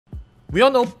We all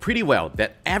know pretty well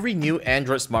that every new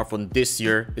Android smartphone this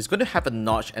year is going to have a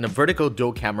notch and a vertical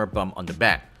dual camera bump on the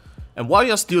back. And while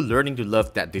you're still learning to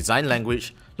love that design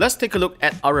language, let's take a look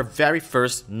at our very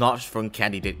first notch phone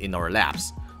candidate in our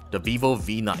laps, the Vivo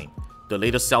V9, the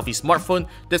latest selfie smartphone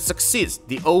that succeeds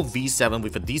the old V7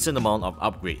 with a decent amount of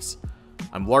upgrades.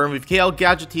 I'm Warren with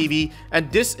KLGadgetTV, and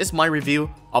this is my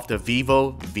review of the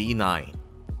Vivo V9.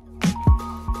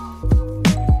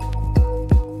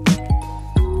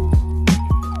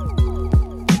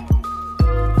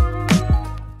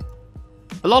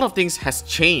 A lot of things has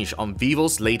changed on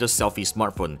Vivo's latest selfie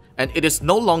smartphone, and it is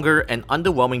no longer an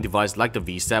underwhelming device like the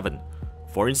V7.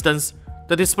 For instance,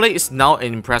 the display is now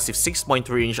an impressive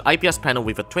 6.3-inch IPS panel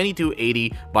with a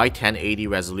 2280 by 1080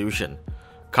 resolution.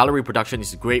 Color reproduction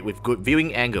is great with good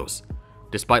viewing angles.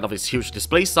 Despite of its huge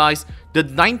display size, the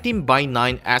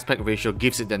 19:9 aspect ratio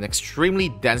gives it an extremely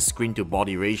dense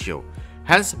screen-to-body ratio,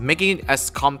 hence making it as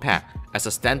compact as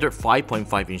a standard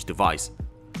 5.5-inch device.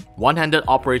 One-handed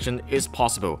operation is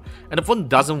possible, and the phone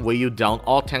doesn't weigh you down,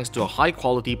 all thanks to a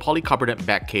high-quality polycarbonate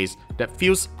back case that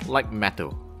feels like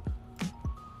metal.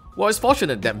 While it's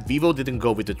fortunate that Vivo didn't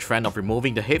go with the trend of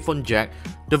removing the headphone jack,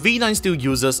 the V9 still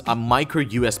uses a micro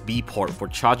USB port for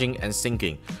charging and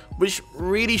syncing, which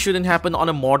really shouldn't happen on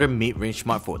a modern mid-range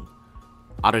smartphone.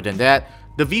 Other than that,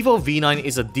 the Vivo V9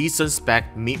 is a decent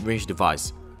spec mid-range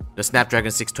device. The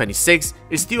Snapdragon 626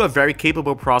 is still a very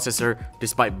capable processor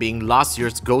despite being last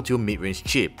year's go-to mid-range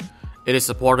chip. It is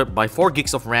supported by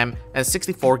 4GB of RAM and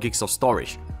 64GB of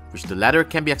storage, which the latter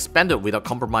can be expanded without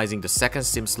compromising the second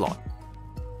SIM slot.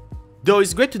 Though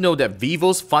it's great to know that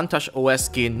Vivo's FunTouch OS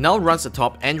skin now runs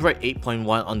atop Android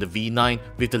 8.1 on the V9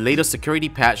 with the latest security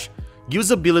patch,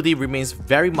 usability remains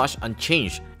very much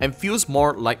unchanged and feels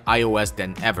more like iOS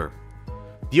than ever.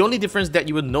 The only difference that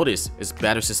you will notice is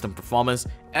better system performance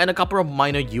and a couple of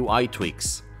minor UI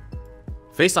tweaks.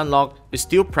 Face Unlock is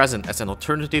still present as an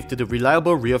alternative to the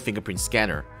reliable rear fingerprint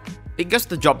scanner. It gets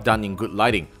the job done in good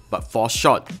lighting, but falls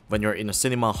short when you're in a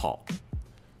cinema hall.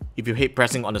 If you hate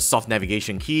pressing on the soft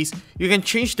navigation keys, you can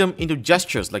change them into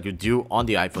gestures like you do on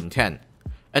the iPhone X.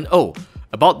 And oh,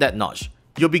 about that notch,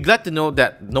 you'll be glad to know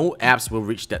that no apps will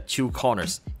reach that two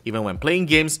corners. Even when playing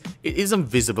games, it isn't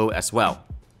visible as well.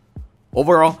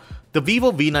 Overall, the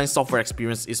Vivo V9 software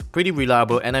experience is pretty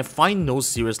reliable, and I find no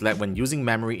serious lag when using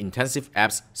memory-intensive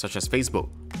apps such as Facebook.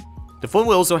 The phone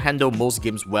will also handle most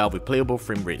games well with playable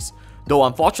frame rates, though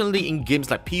unfortunately in games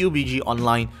like PUBG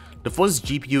Online, the phone's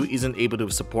GPU isn't able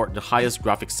to support the highest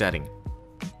graphics setting.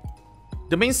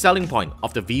 The main selling point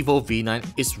of the Vivo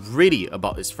V9 is really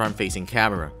about its front-facing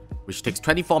camera, which takes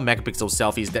 24MP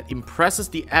selfies that impresses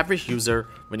the average user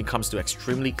when it comes to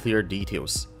extremely clear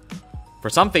details. For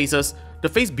some faces, the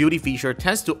face beauty feature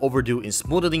tends to overdo in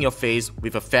smoothing your face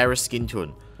with a fairer skin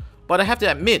tone, but I have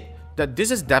to admit that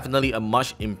this is definitely a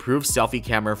much improved selfie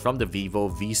camera from the Vivo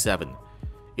V7.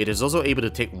 It is also able to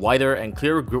take wider and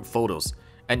clearer group photos,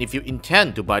 and if you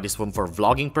intend to buy this phone for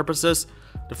vlogging purposes,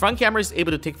 the front camera is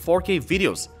able to take 4K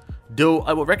videos, though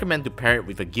I would recommend to pair it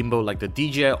with a gimbal like the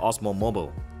DJI Osmo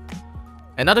Mobile.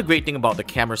 Another great thing about the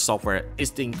camera software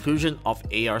is the inclusion of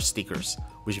AR stickers,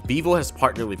 which Vivo has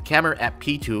partnered with camera app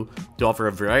P2 to offer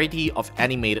a variety of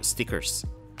animated stickers.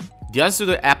 The answer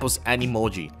to Apple's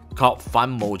Animoji, called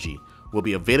Funmoji, will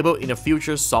be available in a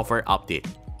future software update.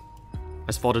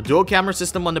 As for the dual camera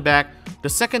system on the back, the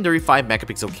secondary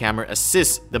 5MP camera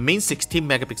assists the main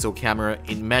 16MP camera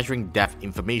in measuring depth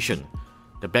information.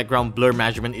 The background blur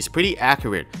measurement is pretty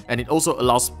accurate, and it also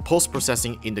allows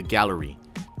post-processing in the gallery.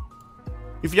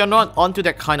 If you're not onto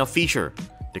that kind of feature,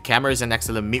 the camera is an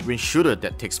excellent mid-range shooter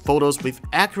that takes photos with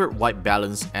accurate white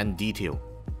balance and detail.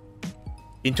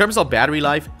 In terms of battery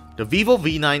life, the Vivo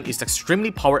V9 is extremely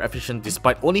power efficient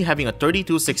despite only having a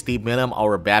 3260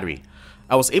 mAh battery.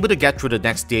 I was able to get through the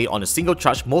next day on a single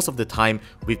charge most of the time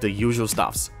with the usual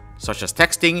stuffs, such as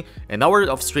texting, an hour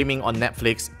of streaming on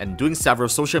Netflix, and doing several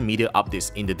social media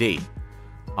updates in the day.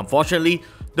 Unfortunately,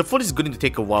 the phone is going to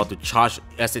take a while to charge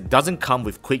as it doesn't come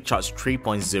with Quick Charge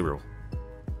 3.0.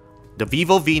 The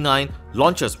Vivo V9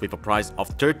 launches with a price of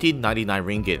 1399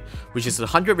 ringgit, which is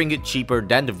 100 ringgit cheaper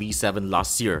than the V7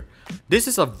 last year. This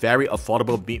is a very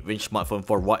affordable mid-range smartphone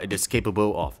for what it is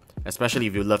capable of, especially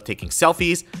if you love taking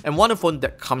selfies and want a phone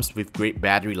that comes with great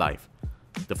battery life.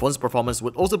 The phone's performance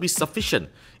would also be sufficient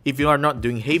if you are not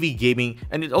doing heavy gaming,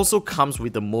 and it also comes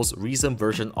with the most recent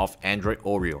version of Android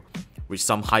Oreo, which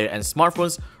some higher-end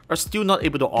smartphones are still not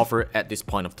able to offer at this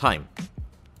point of time.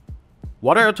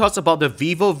 What are your thoughts about the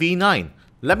Vivo V9?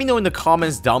 Let me know in the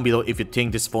comments down below if you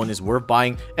think this phone is worth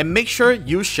buying, and make sure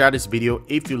you share this video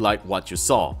if you like what you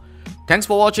saw. Thanks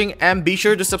for watching and be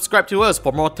sure to subscribe to us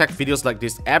for more tech videos like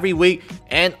this every week,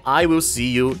 and I will see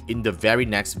you in the very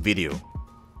next video.